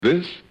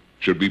This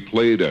should be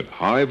played at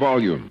high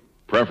volume,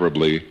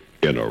 preferably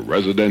in a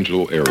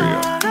residential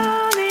area.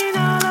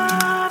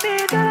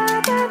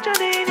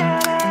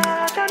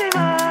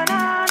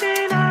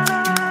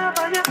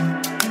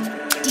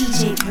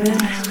 DJ Drue.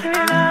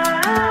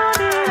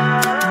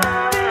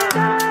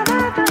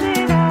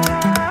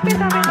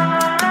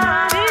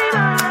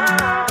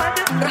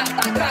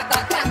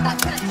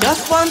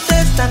 Just one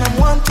taste and I'm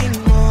wanting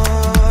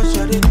more,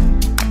 shawty.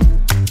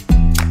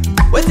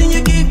 Waiting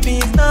you give me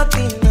is not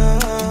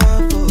enough,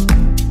 oh.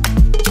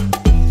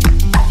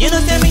 You know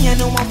say me I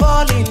know I'm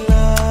fall in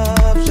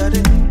love,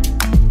 shawty,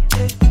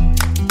 yeah.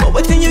 But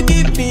waiting you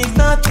give me is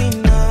not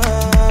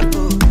enough,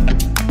 oh.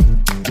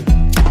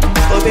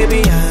 Oh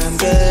baby, I'm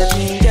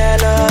getting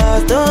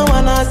jealous. Don't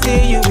wanna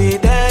see you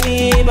with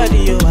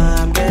anybody, oh.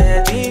 I'm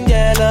getting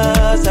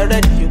jealous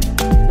already, you.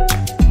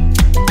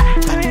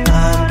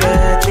 I'm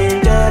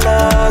getting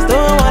jealous.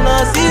 Don't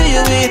wanna see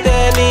you with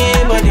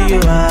anybody,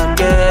 oh. I'm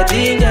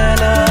getting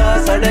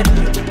jealous already.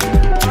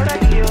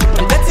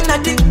 I'm getting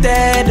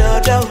addicted,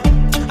 oh, oh.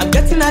 I'm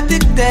getting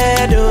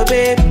addicted, oh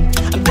babe.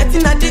 I'm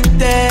getting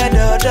addicted,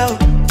 oh, oh.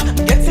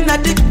 I'm getting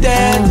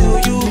addicted to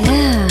you.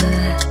 Yeah,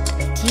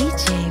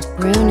 DJ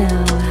Bruno.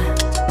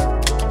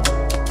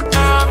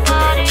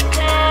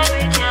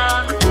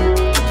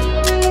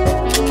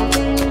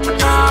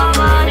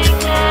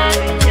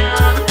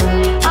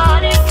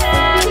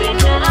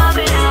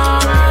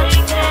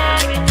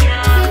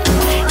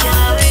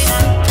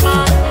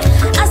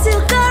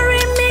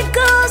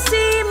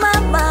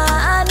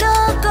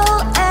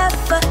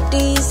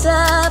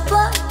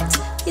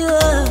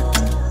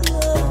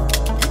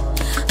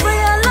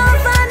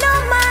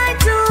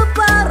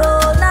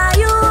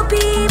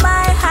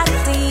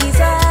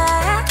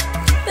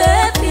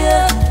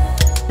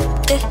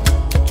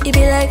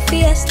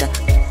 Fiesta,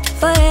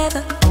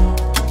 forever.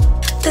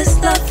 This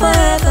love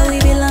forever. We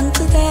belong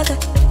together,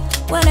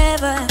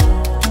 whenever.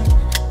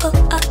 Oh,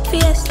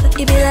 fiesta,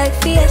 it be like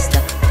fiesta,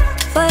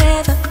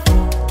 forever.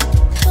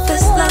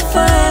 This love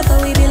forever.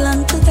 We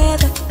belong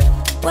together,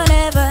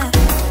 whenever.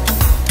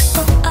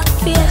 Oh,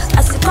 fiesta.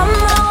 I say come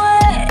my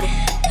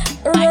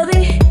way,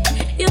 baby.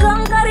 You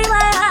don't carry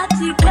my heart,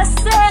 you press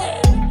it.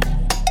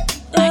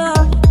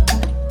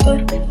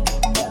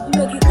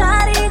 Make you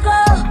carry go,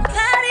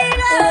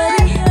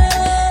 baby.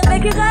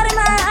 You got in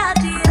my heart,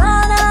 you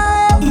don't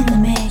know. In the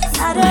mix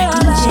with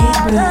DJ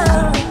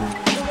Drue.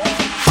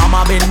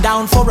 Mama been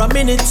down for a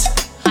minute,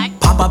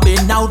 Papa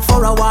been out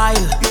for a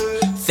while.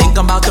 Think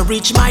I'm about to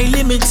reach my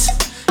limits.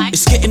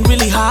 It's getting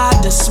really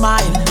hard to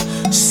smile.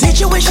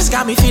 Situations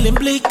got me feeling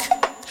bleak.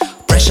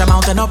 Pressure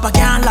mounting up, I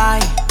can't lie.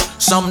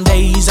 Some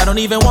days I don't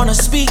even wanna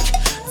speak.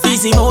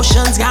 These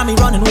emotions got me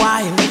running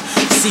wild.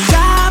 See,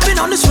 I've been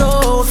on this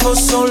road for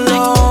so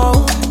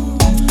long.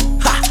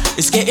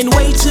 It's getting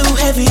way too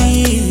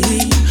heavy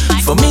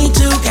for me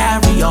to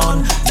carry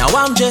on. Now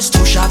I'm just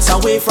 2 shots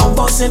away from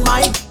busting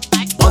my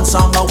 1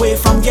 song away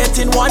from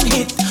getting 1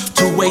 hit.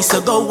 2 ways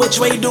to go, which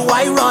way do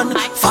I run?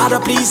 Father,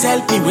 please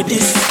help me with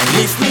this and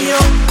lift me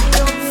up.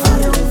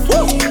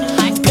 Woo.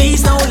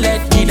 Please don't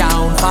let me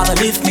down, Father,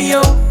 lift me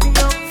up.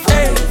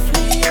 Hey.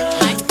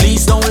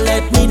 Please don't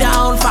let me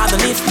down, Father,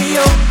 lift me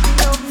up.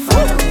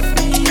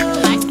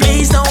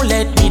 Please don't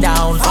let me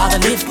down, Father,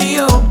 lift me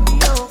up.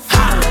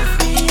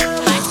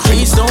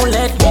 Please don't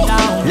let me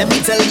down. Let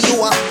me tell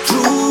you a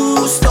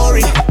true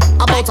story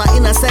about an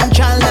innocent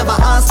child never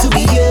asked to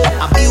be here.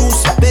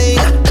 Abuse, pain,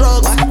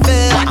 drugs,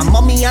 fear. And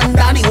mommy and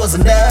daddy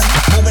wasn't there.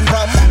 Moving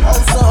from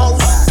house to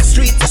house,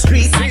 street to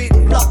street,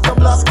 block to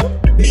block,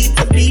 beat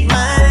to beat,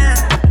 man.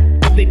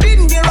 They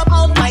didn't hear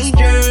about my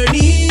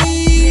journey.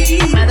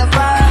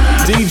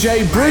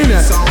 DJ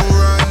Bruno. Song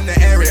run the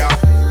area.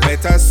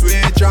 Better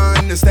switch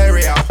on the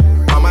stereo.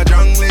 I'm a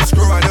jungle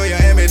screw, I know you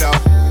hear me though.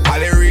 All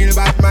the real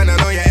Badman, I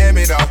know you hear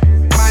me though.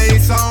 My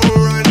song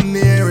run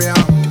the area.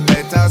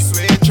 Better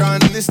switch on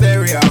the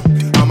stereo.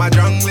 I'm a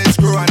jungle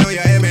screw, I know you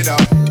hear me though.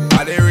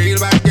 All the real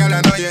bad girl,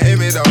 I know you hear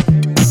me though.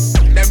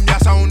 Them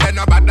just sound, they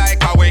no bad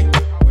like a way.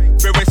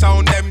 We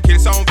sound, them kill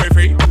sound for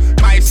free.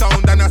 My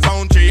sound and a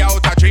sound 3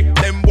 out of 3.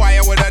 Them boy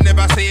I woulda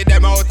never see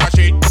them out of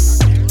shit.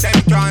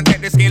 Them can't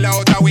take the skill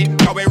out of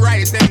it. How we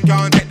rise, them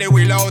can't take the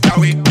will out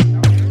of it.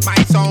 My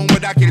sound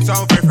woulda kill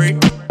sound for free.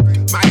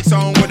 My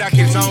song woulda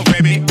kill sound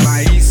for me.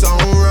 My song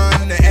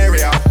run the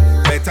area.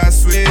 Better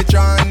switch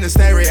on the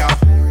stereo.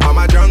 I'm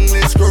a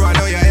jungle screw, I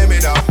know you hear me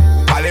though.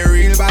 All the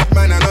real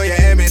Badman, I know you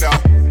hear me though.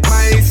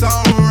 My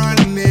song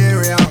run the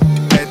area.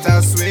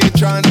 Better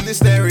switch on the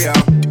stereo.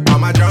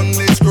 I'm a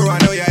jungle screw, I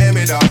know you hear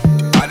me though.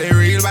 All the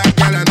real bad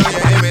girl, I know you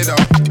hear me though.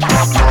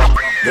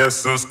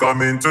 Guess who's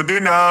coming to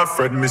dinner?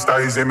 Fred Mr.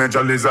 Eazi,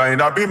 Major Lazer in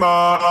a beamer.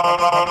 Oh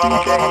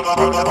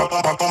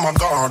my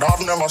God,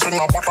 I've never seen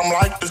a bottom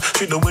like this.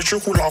 See the way she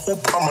hula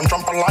hoop, come and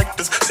jump like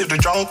this. See the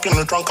junk in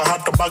the trunk, I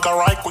had to bag her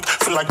right quick.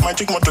 Feel like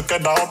magic, more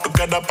together, all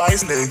together by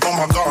leg. Oh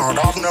my God,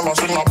 I've never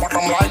seen a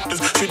bottom like this.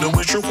 See the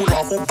way she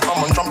hula hoop,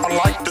 come and jump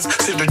like this.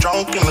 See the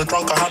junk in the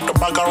trunk, I had to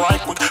bag her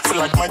right quick.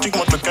 Feel like magic,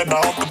 more together,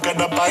 all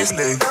together by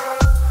leg.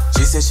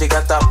 She said she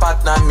got a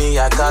partner,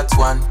 me, I got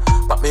one.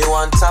 But me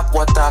one tap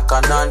water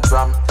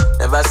conundrum.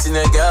 Never seen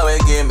a girl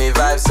with give me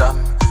vibes up.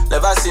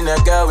 Never seen a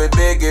girl with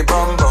biggie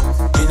bum bum.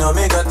 You know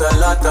me got a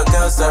lot of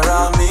girls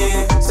around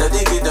me. So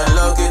they get the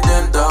love, get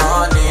them the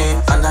honey.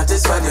 And that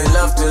is why they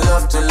love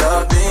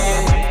me.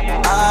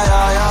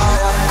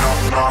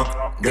 Aye. Knock, knock.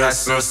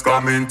 Guess who's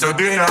coming to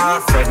dinner?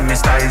 Fred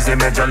Mr. Eazi,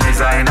 Major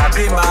Lazer in a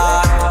beamer.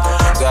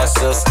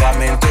 Guess who's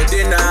coming to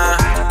dinner?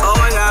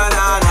 Oh yeah,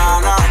 nah.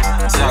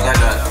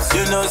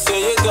 You know say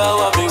you got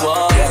what we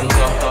want. And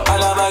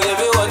I'ma give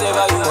you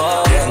whatever you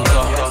want.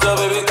 So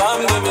baby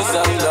come give me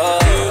some love.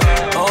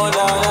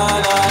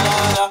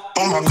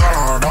 Oh my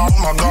God,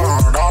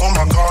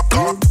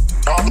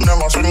 I've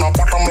never seen a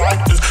bottom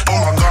like this. Oh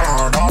my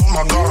God, I've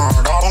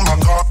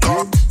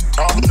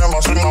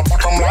never seen a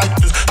bottom like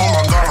this. Oh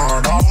my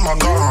God,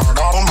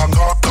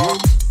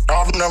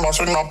 I've never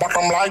seen a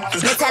bottom like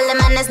this. Me tell the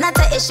man it's not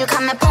an issue,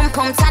 come and pum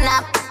turn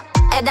up.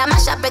 Head on my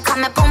shop, it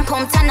come and pum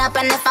turn up.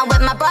 And if I'm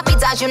with my Bobby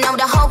dolls, you know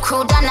the whole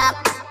crew done up.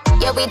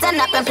 Yeah, we done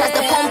up and plus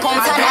the pum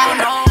turn up.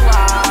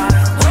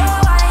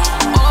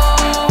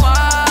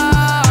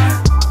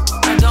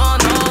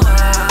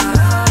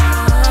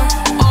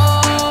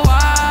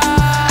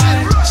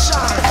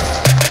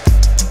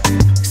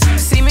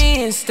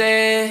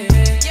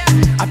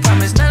 I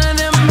promise none of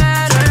them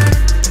matter.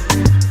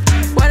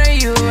 What are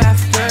you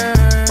after?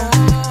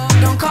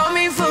 Don't call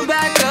me for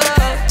backup.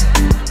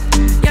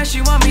 Yeah,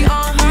 she want me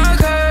on her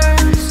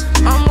curves.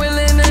 I'm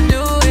willing to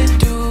do it.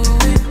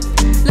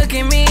 Look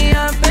at me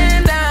up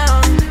and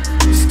down.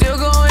 Still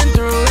going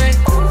through it.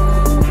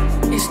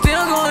 You're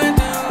still going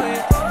through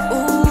it.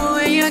 Ooh,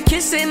 and you're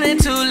kissing the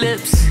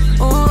tulips.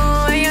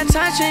 Ooh, and you're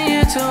touching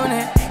your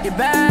tunic. You're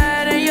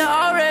bad and you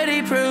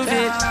already proved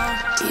it.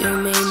 You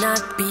may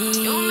not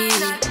be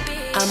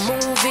a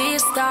movie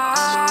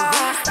star.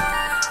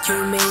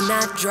 You may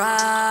not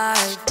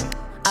drive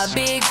a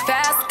big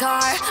fast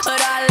car,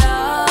 but I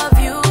love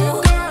you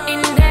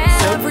in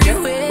every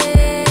way.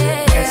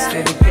 Yes, I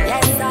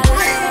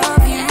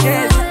love you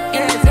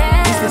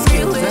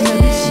in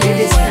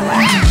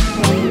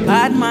every way.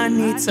 Badman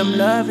needs some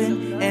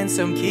loving and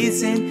some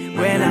kissing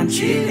when I'm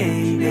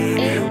chilling,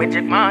 baby.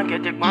 Badman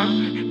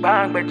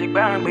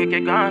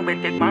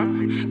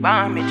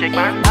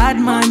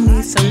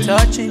needs some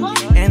touching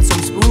and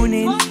some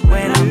spooning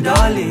when I'm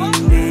darling,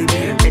 baby.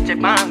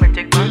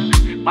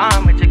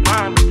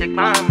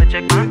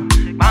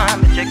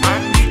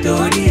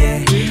 Story,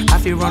 yeah. I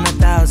feel run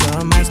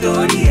 1,000 my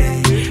story,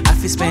 yeah. I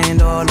feel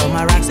spend all of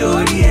my racks,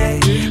 story, yeah.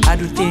 I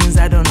do things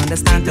I don't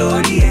understand,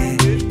 story, yeah.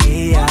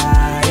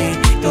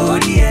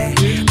 Story, yeah.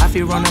 I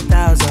feel run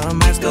 1,000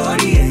 my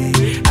story, yeah.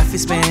 I feel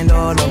spend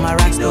all of my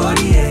racks,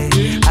 story, yeah.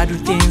 I do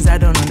things I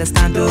don't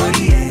understand,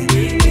 story, yeah.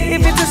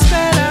 If it's a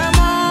spell I'm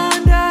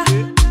under,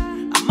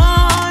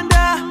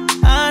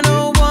 I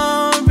don't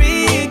want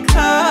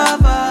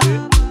recover,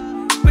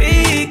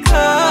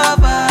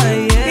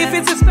 yeah. If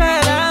it's a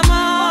spell I'm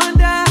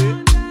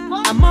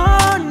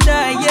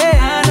under, yeah.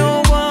 I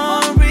don't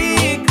want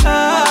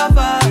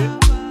recover,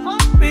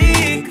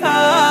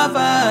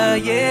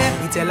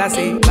 yeah. Me tell her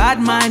say,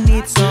 Badman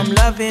needs some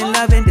loving.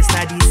 This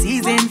not the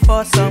season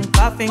for some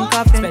coughing.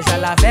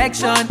 Special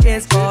affection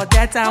is all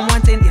that I'm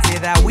wanting. Is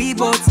it that we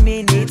both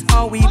mean it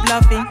or we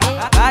bluffing?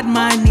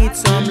 Badman needs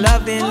some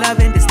loving.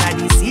 This not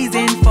the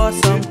season for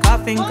some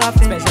coughing.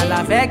 Special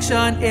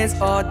affection is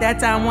all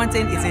that I'm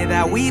wanting. Is it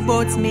that we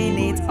both mean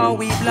it or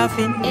we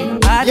bluffing?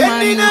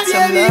 Badman needs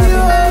some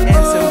loving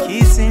and some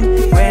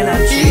kissing when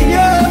I'm chilling.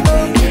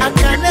 I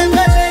can never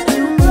let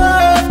you go.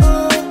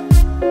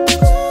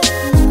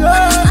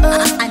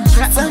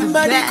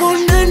 Somebody call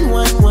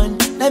 911.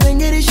 Na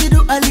bengere she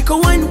do aliko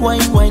wine.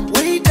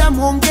 Wait, I'm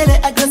hongele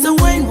I got the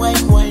wine.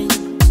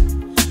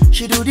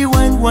 She do the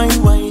wine.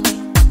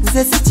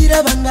 Nze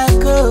sichira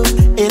bangako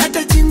era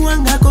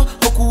tachimwangako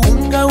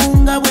okuunga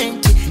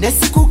wenti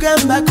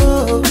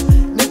nesikugambako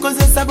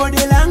nekozesa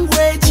body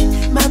language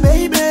my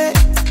baby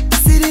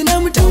sirina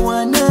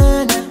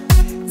mutawanana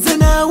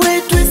zena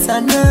wetu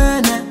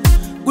sanana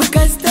we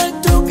can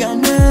start to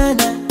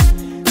ganana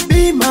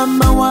be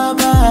mama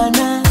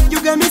wabana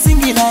you got me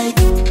singing like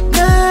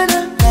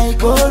nana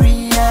like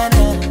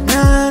Oriana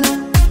nana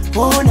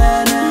oh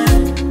nana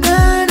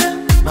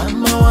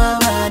mama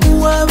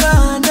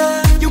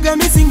wabana you got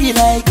me singing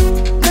like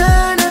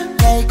nana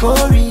like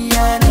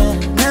Oriana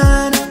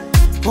nana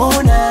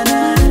oh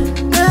nana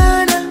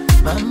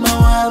mama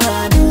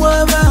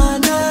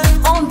wabana.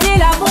 On dit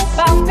l'amour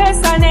parfait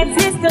ça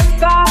n'existe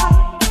pas,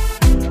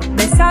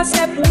 mais ça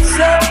c'est pour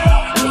ceux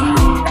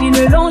qui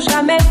ne l'ont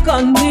jamais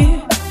connu,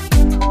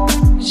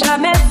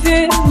 jamais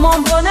vu. Mon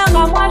bonheur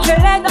à moi je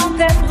l'ai dans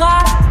tes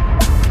bras.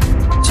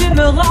 Tu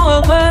me rends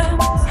heureux,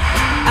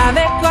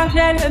 avec toi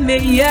j'ai le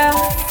meilleur.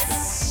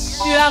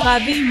 Tu as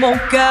ravi mon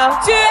cœur,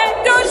 tu es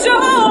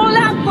toujours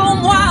là pour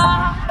moi.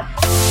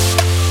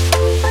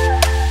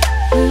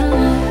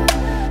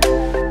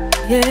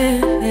 Yeah,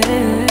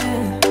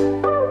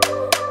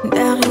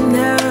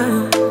 Darina.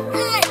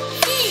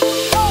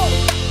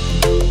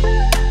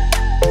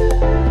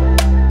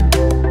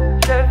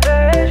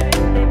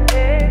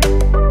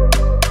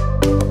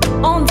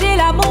 On dit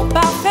la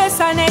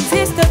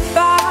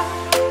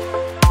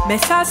Mais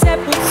ça c'est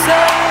pour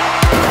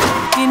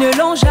ceux qui ne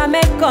l'ont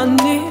jamais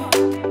connu.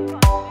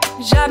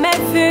 Jamais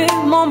vu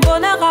mon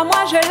bonheur à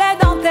moi, je l'ai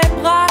dans tes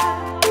bras.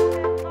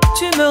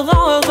 Tu me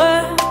rends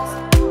heureuse,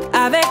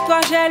 avec toi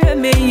j'ai le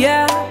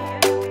meilleur.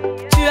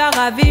 Tu as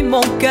ravi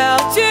mon cœur,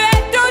 tu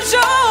es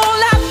toujours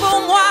là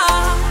pour moi.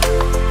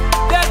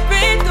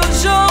 Depuis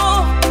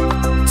toujours,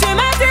 tu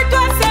m'as dit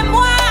toi c'est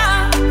moi.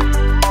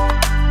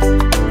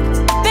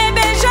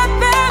 Bébé je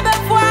peux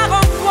me voir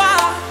en toi.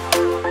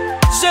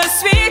 Je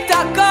suis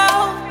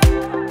d'accord,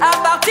 à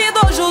partir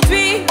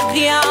d'aujourd'hui,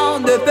 rien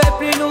ne peut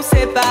plus nous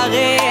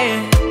séparer.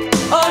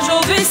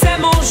 Aujourd'hui c'est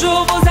mon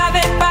jour, vous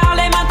avez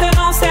parlé,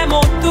 maintenant c'est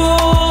mon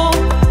tour.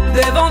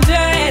 Devant Dieu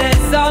et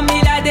les hommes,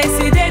 il a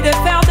décidé de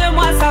faire de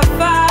moi sa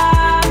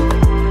femme.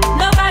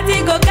 Nobody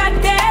go get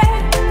there.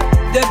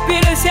 Depuis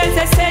le ciel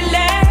c'est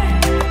scellé.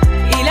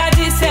 Il a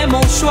dit c'est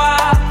mon choix.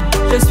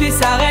 Je suis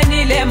sa reine,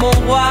 il est mon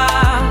roi.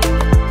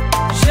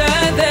 Je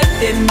veux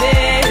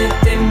t'aimer,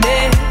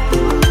 t'aimer,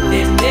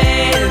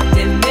 t'aimer,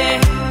 t'aimer,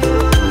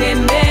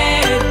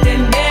 t'aimer,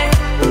 t'aimer.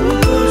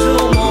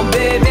 Toujours mon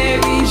bébé,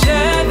 oui je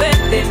veux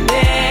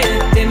t'aimer,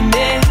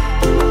 t'aimer,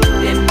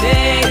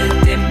 t'aimer,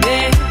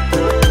 t'aimer,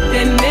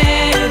 t'aimer,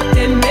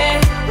 t'aimer.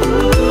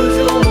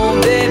 Toujours mon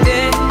bébé,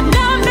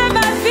 l'homme de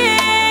ma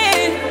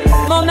vie,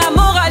 mon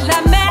amour à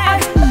jamais.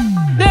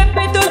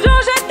 Depuis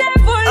toujours je t'ai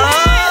voulu.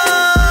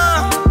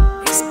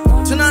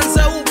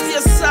 Tunaanza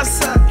upya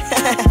sasa.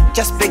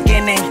 Just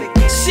beginning.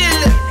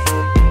 Chilla,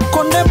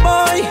 Konde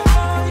Boy.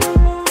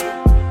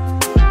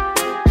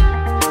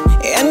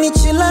 Yani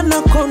Chilla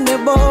na Konde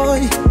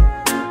Boy.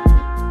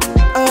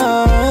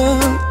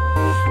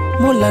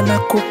 Mola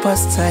nakupa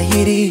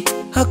stahiri,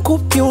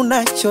 hakupi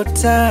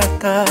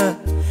unachotaka.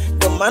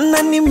 Ndo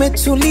maana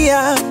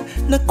nimetulia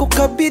na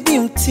kukabidhi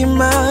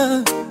mtima.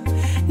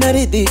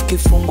 Naridhi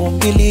kifungu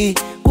mbili,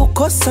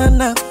 kukosa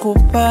na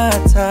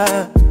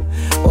kupata.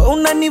 We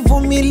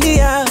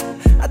unanivumilia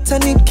hata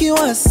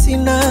nikiwa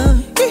sina.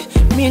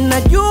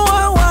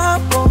 Minajua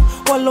wapo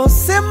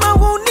walosema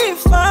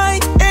hunifai,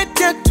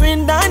 ete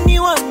twendani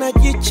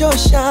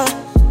wanajichosha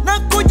na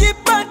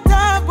kujipa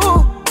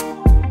tabu.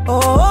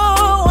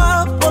 Wapo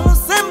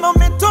walosema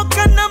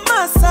umetoka na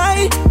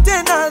Masai,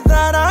 tena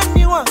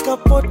dharani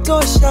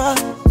wakapotosha.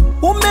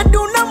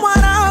 Umeduna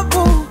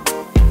Mwarabu,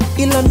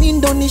 ila mi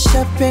ndo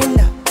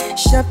nishapenda,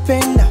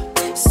 shapenda.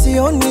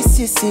 Sioni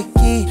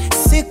sisiki,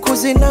 siku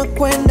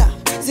zinakwenda,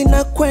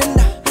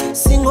 zinakwenda.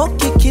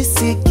 Singoki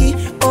kisiki,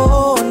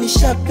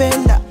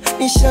 nishapenda,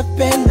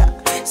 nishapenda.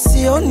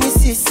 Sioni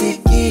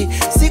sisiki,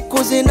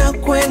 siku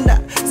zinakwenda,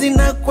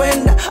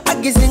 zinakwenda.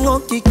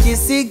 Agizingoki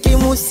kisiki,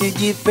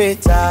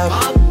 musijipeta.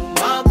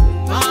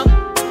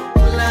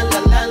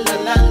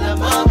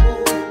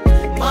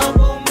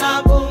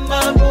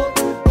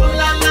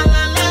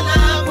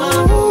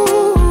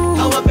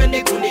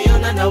 Hawapendi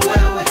kuniona na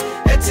wewe,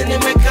 eti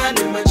nimekaa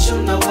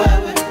nimechuna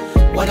wewe.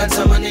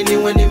 Wanatamani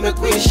niwe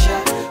nimekwisha,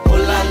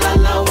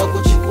 ulalala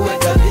wakuchukue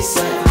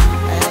kabisa.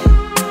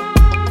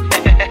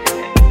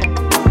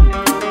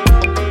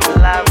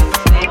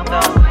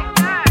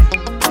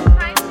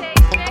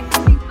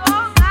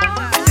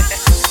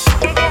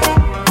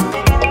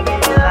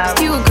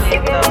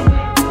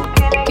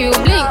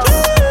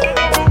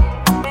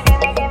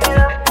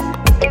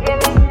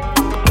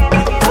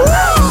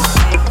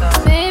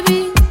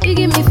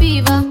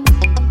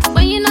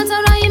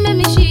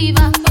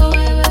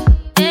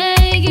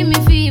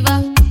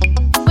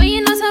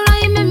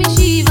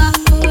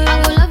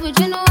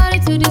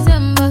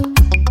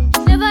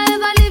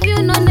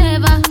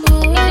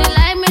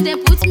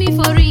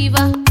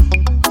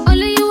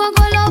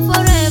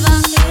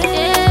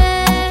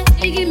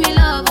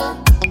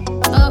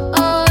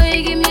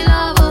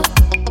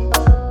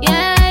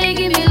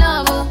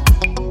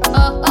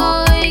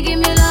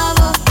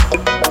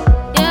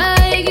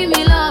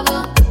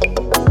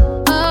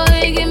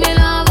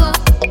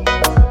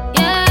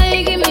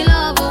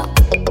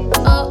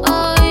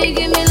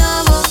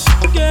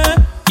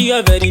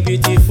 Very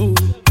beautiful.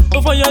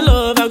 Oh, for your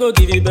love, I go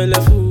give you belly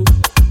food.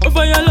 Oh,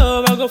 for your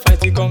love, I go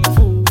fight it kung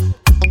fu.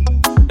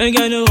 Ain't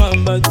got no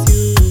one but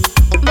you.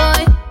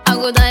 Boy, I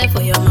go die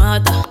for your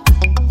mother.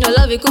 Your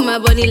love, it cool my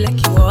body like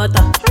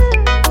water.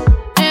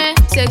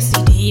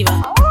 Sexy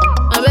diva.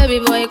 My baby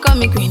boy, call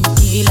me Queen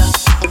Killer.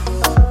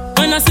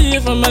 When I see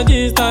you from a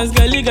distance,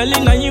 girlie,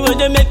 now you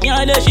would make me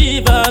all the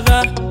shiver.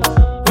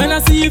 When I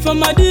see you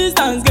from a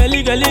distance,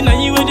 girlie,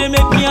 now you would make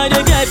me all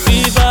the get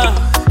fever.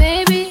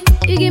 Baby,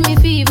 you give me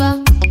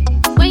fever.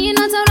 When you're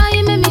not around,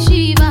 you make me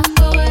shiver.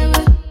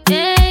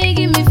 Yeah, you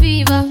give me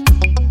fever.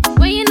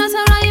 When you're not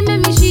around, you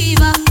make me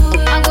shiver.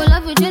 I go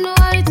love you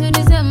January to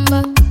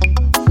December.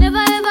 Never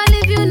ever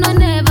leave you, no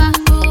never.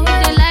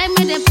 They like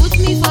me, they put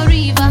me for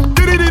river.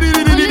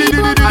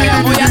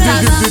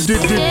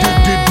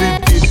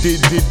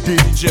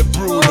 DJ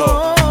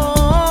Bruno.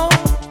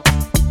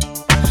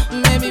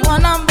 Maybe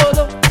one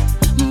ambolo.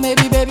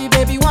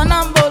 Baby, one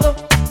ambolo.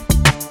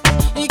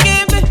 You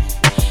give me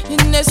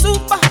in the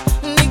super.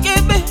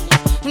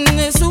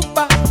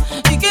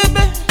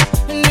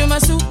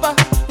 Super,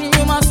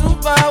 you my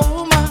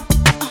superwoman.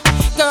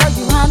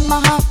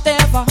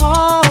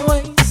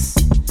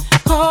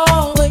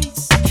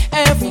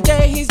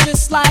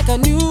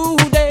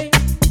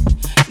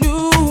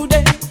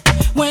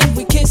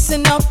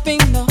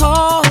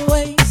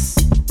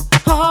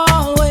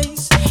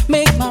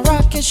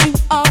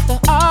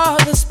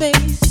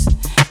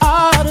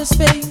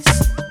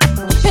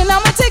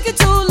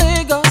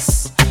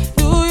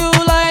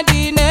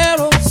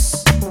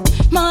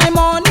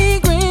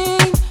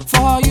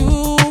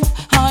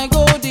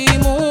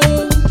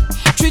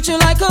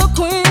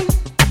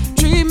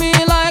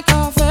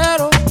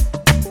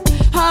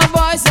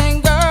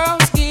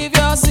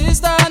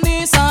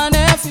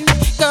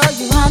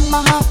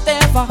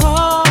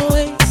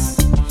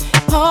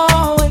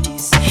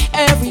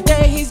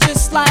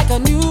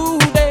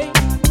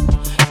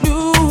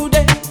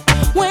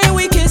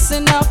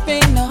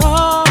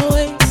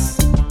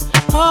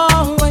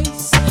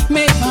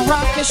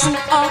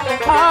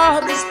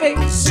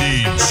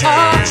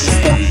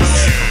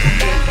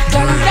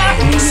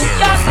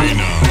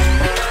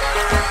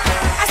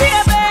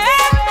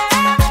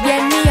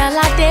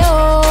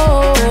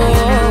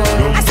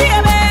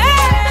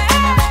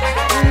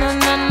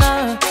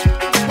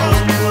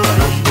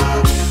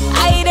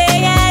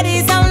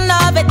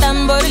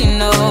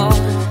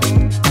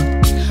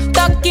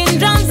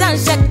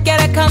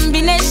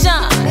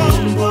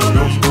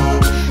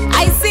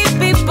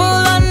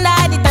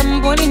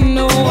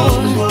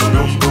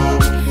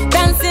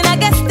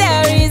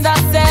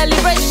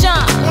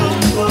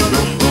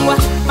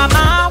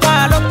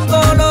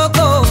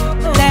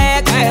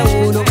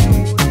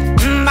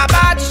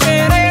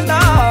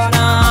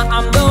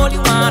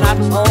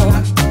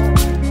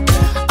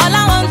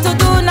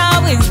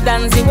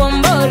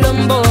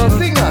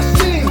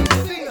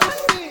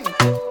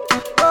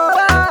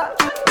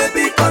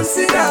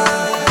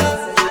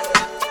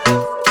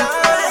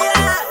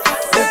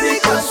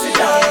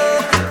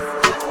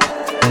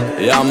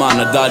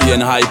 Alade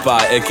and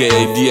Hyper, aka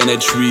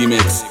DNH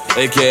Remix,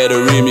 aka the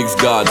Remix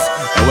Gods.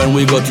 And when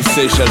we go to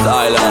Seychelles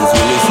Islands, we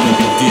listen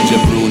to DJ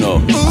Bruno.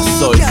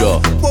 So it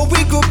go. What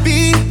we could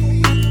be,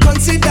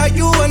 consider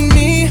you and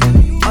me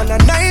on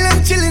an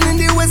island chilling in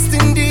the West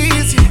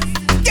Indies.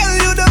 Girl,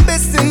 you the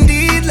best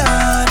indeed,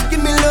 Lord.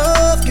 Give me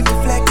love, give me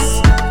flex.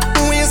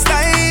 With your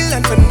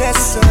style and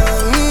finesse.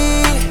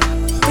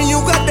 When you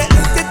got the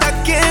that I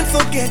can't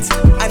forget.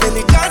 And then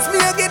it costs me,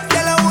 I get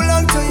girl, I hold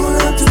on to you.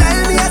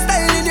 Style me a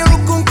style in your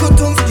rukun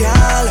kutuns,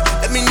 girl.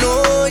 Let me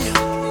know you.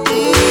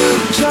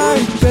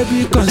 Try,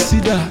 baby,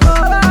 consider.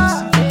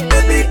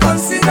 Baby,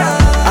 consider.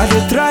 I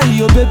dey try,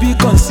 your baby,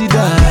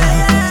 consider.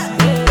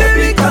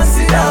 Baby,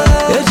 consider.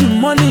 Age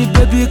money,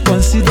 baby,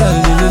 consider.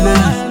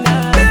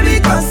 Baby,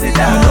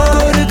 consider. You no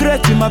go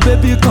regret it, my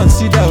baby,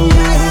 consider.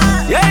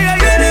 Yeah.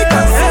 Baby,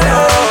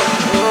 consider.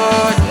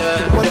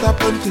 What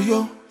happened to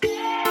you?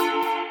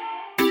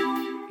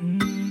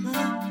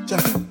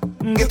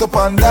 Get up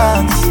and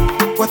dance.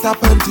 What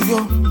happened to you?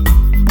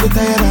 Get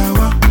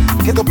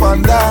tired, get up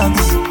and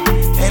dance.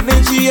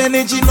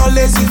 Energy, no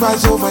lazy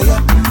vibes over ya.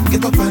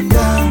 Get up and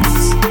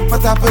dance.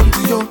 What happened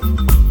to you?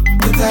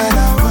 Get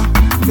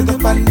tired, get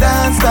up and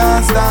dance, oh.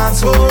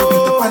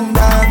 Get up and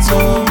dance,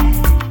 oh.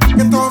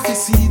 Get off your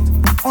seat,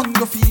 on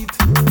your feet.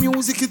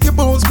 Music hit your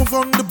bones, move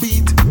on the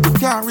beat. You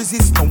can't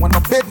resist, no one no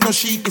bed, no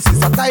sheet. This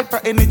is a type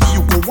of energy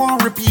you go on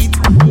repeat.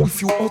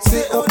 If you out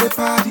say out the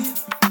party,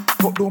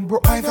 but don't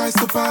broke my vice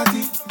to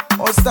party.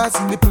 All starts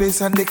in the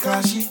place and they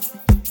clash it.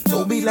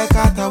 Don't be like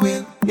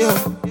Hathaway, yeah.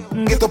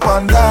 Get up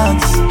and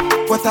dance.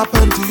 What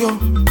happened to you?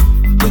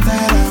 Get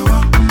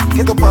tired,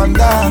 get up and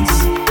dance.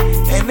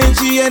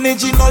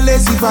 Energy, no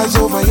lazy vibes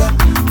over ya.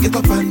 Get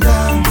up and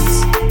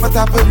dance. What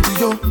happened to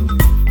you?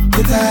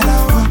 Get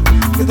tired,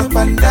 get up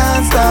and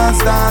dance,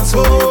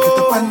 oh. Get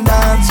up and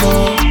dance,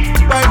 oh.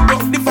 Vibe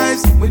up the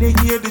vibes when they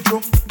hear the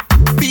drum.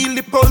 Feel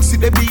the pulse, see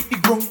they beat the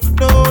ground.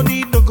 No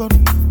need no gun,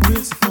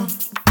 raise the fun.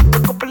 A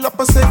couple of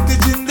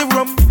percentage in the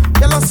rum.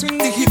 Y'all swing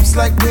the hips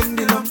like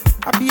pendulum.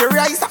 I be a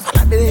rise, I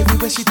follow the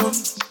everywhere she done.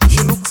 She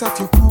looks at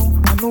your crew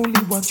and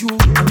only want you.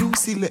 And you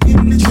see the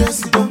in the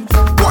dress done.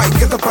 Boy,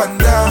 get up and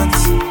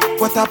dance.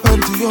 What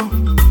happened to you?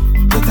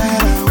 Get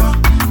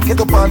tired,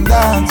 get up and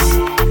dance.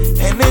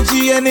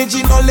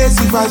 Energy, no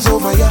lazy vibes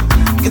over ya.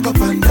 Get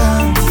up and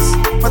dance.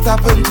 What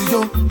happened to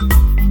you?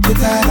 Get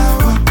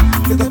tired,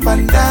 get up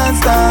and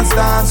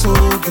dance,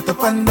 oh. Get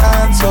up and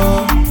dance,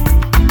 oh.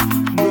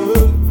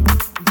 Girl,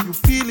 if you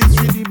feel it's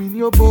rhythm in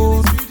your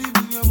bones,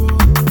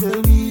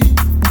 tell me,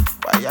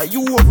 why are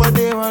you over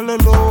there all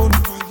alone?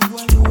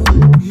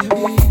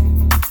 Baby,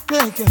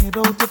 take your head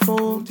out the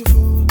phone.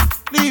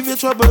 Leave your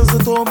troubles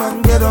at home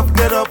and get up.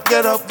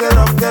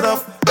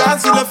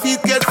 Dance in the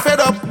feet, get fed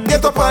up.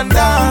 Get up and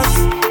dance.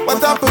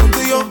 What happened to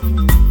you?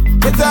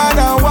 Get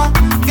tired,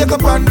 get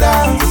up and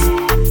dance.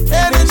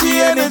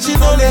 Energy,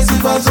 no lazy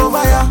vibes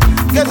over ya.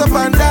 Get up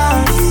and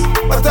dance.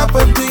 What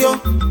happened to you?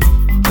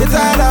 Get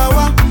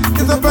tired,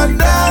 get up and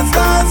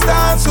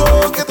dance,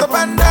 oh. Get up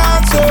and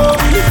dance, oh.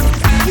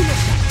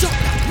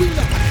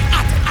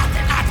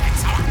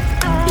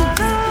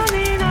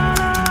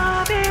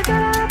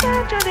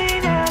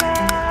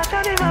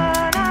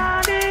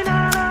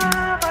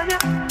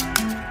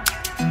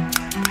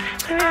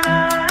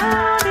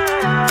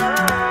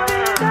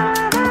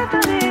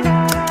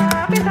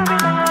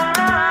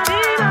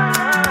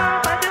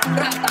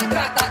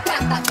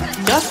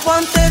 Just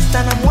one taste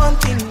and I'm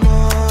wanting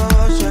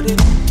more, shawty.